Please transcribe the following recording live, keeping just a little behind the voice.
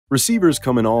Receivers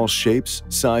come in all shapes,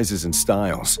 sizes, and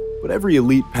styles, but every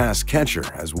elite pass catcher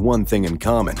has one thing in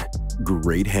common: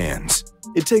 great hands.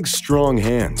 It takes strong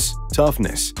hands,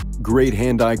 toughness, great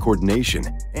hand-eye coordination,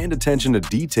 and attention to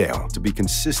detail to be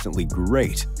consistently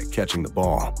great at catching the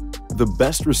ball. The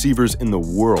best receivers in the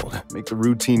world make the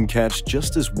routine catch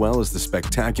just as well as the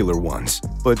spectacular ones,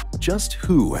 but just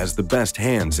who has the best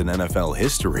hands in NFL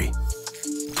history?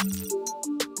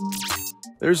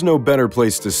 There's no better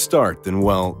place to start than,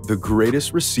 well, the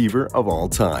greatest receiver of all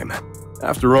time.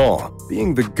 After all,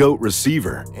 being the GOAT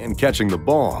receiver and catching the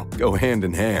ball go hand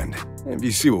in hand. And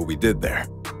you see what we did there.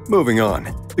 Moving on,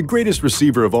 the greatest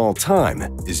receiver of all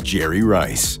time is Jerry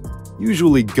Rice.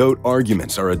 Usually, GOAT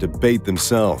arguments are a debate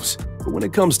themselves, but when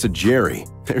it comes to Jerry,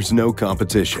 there's no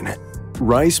competition.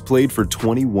 Rice played for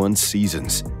 21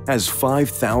 seasons, has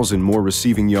 5,000 more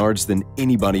receiving yards than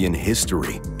anybody in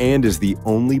history, and is the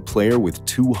only player with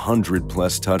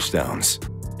 200-plus touchdowns.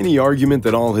 Any argument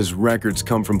that all his records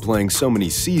come from playing so many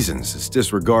seasons is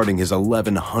disregarding his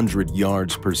 1,100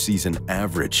 yards per season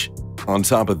average. On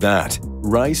top of that,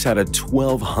 Rice had a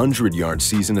 1,200-yard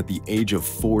season at the age of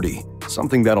 40,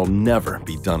 something that'll never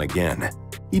be done again.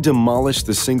 He demolished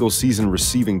the single-season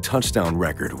receiving touchdown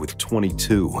record with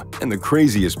 22, and the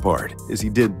craziest part is he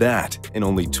did that in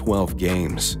only 12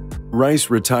 games. Rice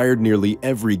retired nearly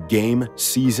every game,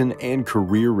 season, and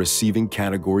career receiving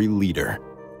category leader.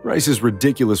 Rice's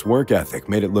ridiculous work ethic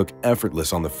made it look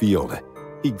effortless on the field.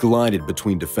 He glided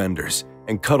between defenders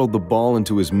and cuddled the ball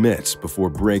into his mitts before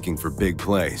breaking for big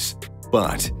plays.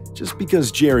 But just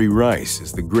because Jerry Rice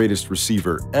is the greatest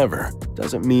receiver ever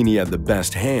doesn't mean he had the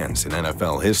best hands in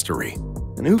NFL history.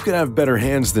 And who could have better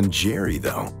hands than Jerry,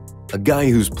 though? A guy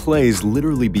whose plays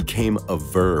literally became a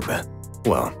verb.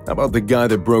 Well, how about the guy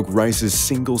that broke Rice's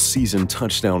single-season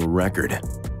touchdown record?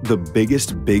 The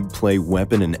biggest big play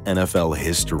weapon in NFL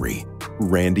history,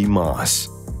 Randy Moss.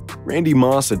 Randy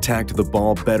Moss attacked the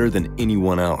ball better than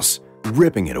anyone else,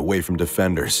 ripping it away from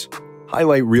defenders.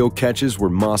 Highlight reel catches were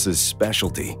Moss's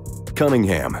specialty.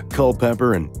 Cunningham,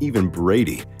 Culpepper, and even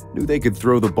Brady knew they could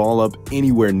throw the ball up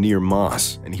anywhere near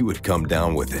Moss, and he would come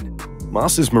down with it.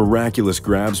 Moss's miraculous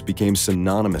grabs became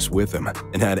synonymous with him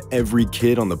and had every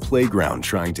kid on the playground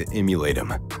trying to emulate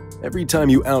him. Every time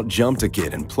you out-jumped a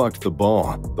kid and plucked the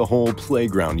ball, the whole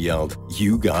playground yelled,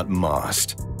 "You got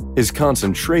mossed." His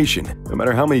concentration, no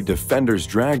matter how many defenders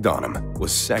dragged on him,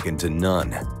 was second to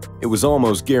none. It was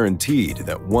almost guaranteed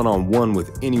that one-on-one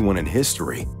with anyone in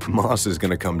history, Moss is going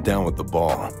to come down with the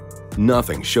ball.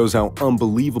 Nothing shows how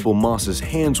unbelievable Moss's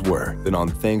hands were than on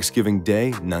Thanksgiving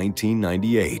Day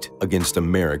 1998 against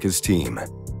America's team.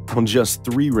 On just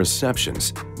 3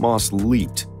 receptions, Moss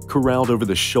leaped, corralled over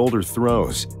the shoulder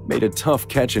throws, made a tough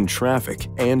catch in traffic,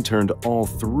 and turned all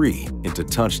 3 into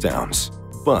touchdowns.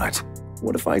 But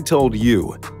what if I told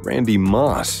you Randy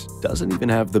Moss doesn't even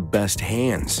have the best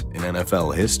hands in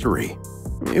NFL history?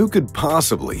 Who could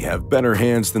possibly have better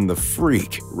hands than the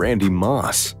freak Randy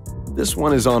Moss? This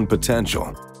one is on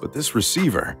potential, but this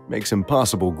receiver makes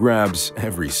impossible grabs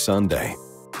every Sunday.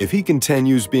 If he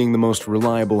continues being the most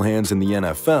reliable hands in the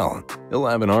NFL, he'll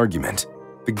have an argument.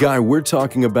 The guy we're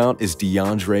talking about is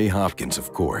DeAndre Hopkins,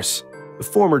 of course. The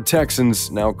former Texans,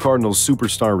 now Cardinals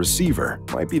superstar receiver,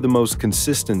 might be the most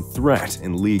consistent threat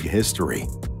in league history.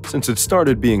 Since it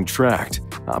started being tracked,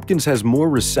 Hopkins has more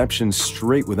receptions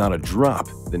straight without a drop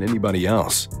than anybody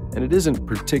else, and it isn't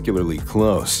particularly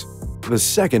close. The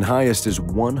second highest is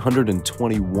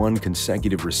 121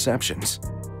 consecutive receptions.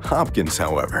 Hopkins,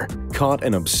 however, caught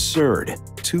an absurd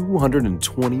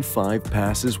 225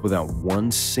 passes without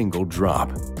one single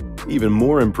drop. Even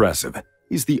more impressive,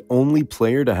 he's the only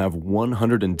player to have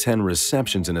 110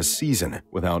 receptions in a season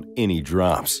without any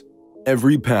drops.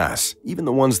 Every pass, even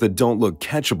the ones that don't look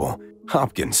catchable,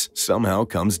 Hopkins somehow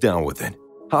comes down with it.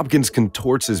 Hopkins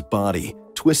contorts his body,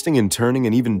 twisting and turning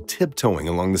and even tiptoeing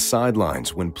along the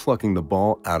sidelines when plucking the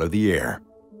ball out of the air.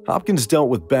 Hopkins dealt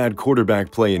with bad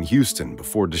quarterback play in Houston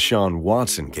before Deshaun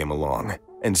Watson came along,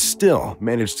 and still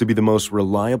managed to be the most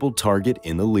reliable target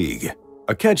in the league.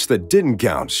 A catch that didn't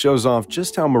count shows off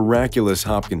just how miraculous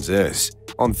Hopkins is.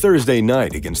 On Thursday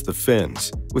night against the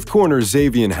Finns, with corner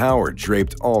Xavier Howard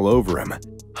draped all over him,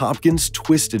 Hopkins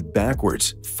twisted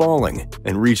backwards, falling,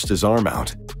 and reached his arm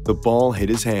out. The ball hit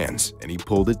his hands, and he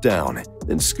pulled it down,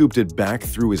 then scooped it back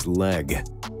through his leg.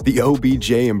 The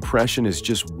OBJ impression is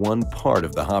just one part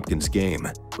of the Hopkins game,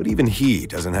 but even he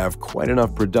doesn't have quite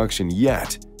enough production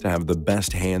yet to have the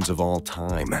best hands of all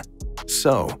time.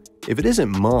 So, If it isn't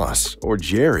Moss or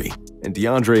Jerry, and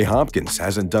DeAndre Hopkins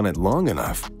hasn't done it long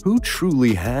enough, who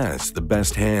truly has the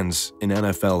best hands in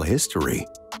NFL history?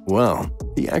 Well,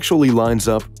 he actually lines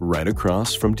up right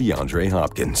across from DeAndre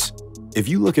Hopkins. If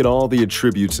you look at all the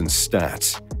attributes and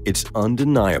stats, it's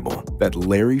undeniable that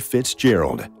Larry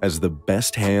Fitzgerald has the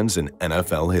best hands in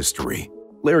NFL history.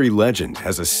 Larry Legend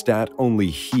has a stat only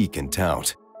he can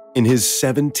tout. In his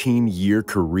 17-year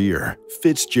career,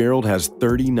 Fitzgerald has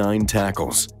 39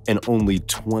 tackles and only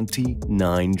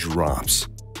 29 drops.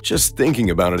 Just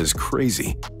thinking about it is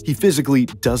crazy. He physically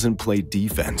doesn't play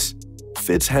defense.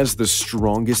 Fitz has the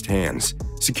strongest hands,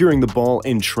 securing the ball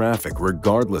in traffic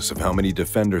regardless of how many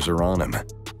defenders are on him.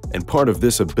 And part of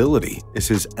this ability is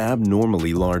his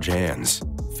abnormally large hands.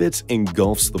 Fitz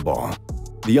engulfs the ball.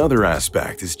 The other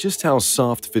aspect is just how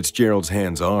soft Fitzgerald's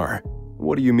hands are.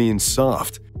 What do you mean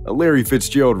soft? A Larry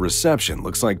Fitzgerald reception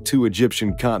looks like two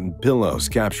Egyptian cotton pillows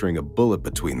capturing a bullet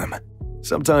between them.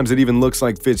 Sometimes it even looks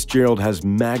like Fitzgerald has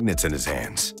magnets in his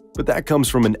hands, but that comes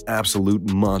from an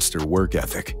absolute monster work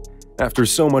ethic. After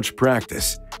so much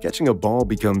practice, catching a ball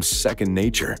becomes second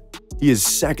nature. He is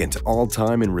second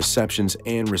all-time in receptions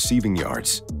and receiving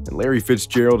yards, and Larry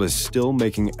Fitzgerald is still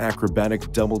making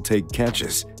acrobatic double-take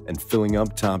catches and filling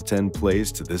up top 10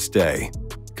 plays to this day.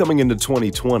 Coming into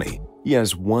 2020, he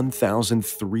has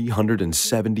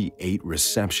 1,378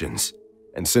 receptions,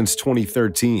 and since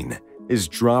 2013, his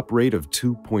drop rate of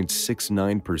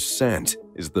 2.69%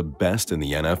 is the best in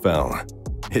the NFL.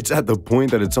 It's at the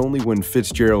point that it's only when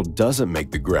Fitzgerald doesn't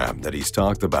make the grab that he's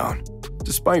talked about.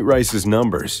 Despite Rice's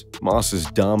numbers, Moss's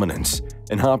dominance,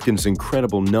 and Hopkins'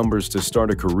 incredible numbers to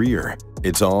start a career,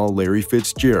 it's all Larry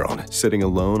Fitzgerald sitting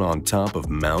alone on top of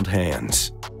Mount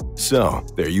Hands. So,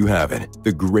 there you have it,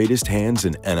 the greatest hands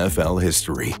in NFL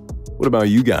history. What about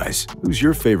you guys? Who's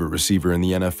your favorite receiver in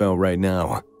the NFL right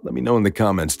now? Let me know in the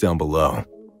comments down below.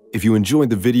 If you enjoyed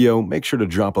the video, make sure to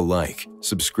drop a like,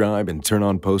 subscribe, and turn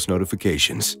on post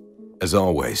notifications. As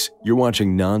always, you're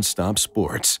watching Nonstop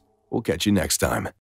Sports. We'll catch you next time.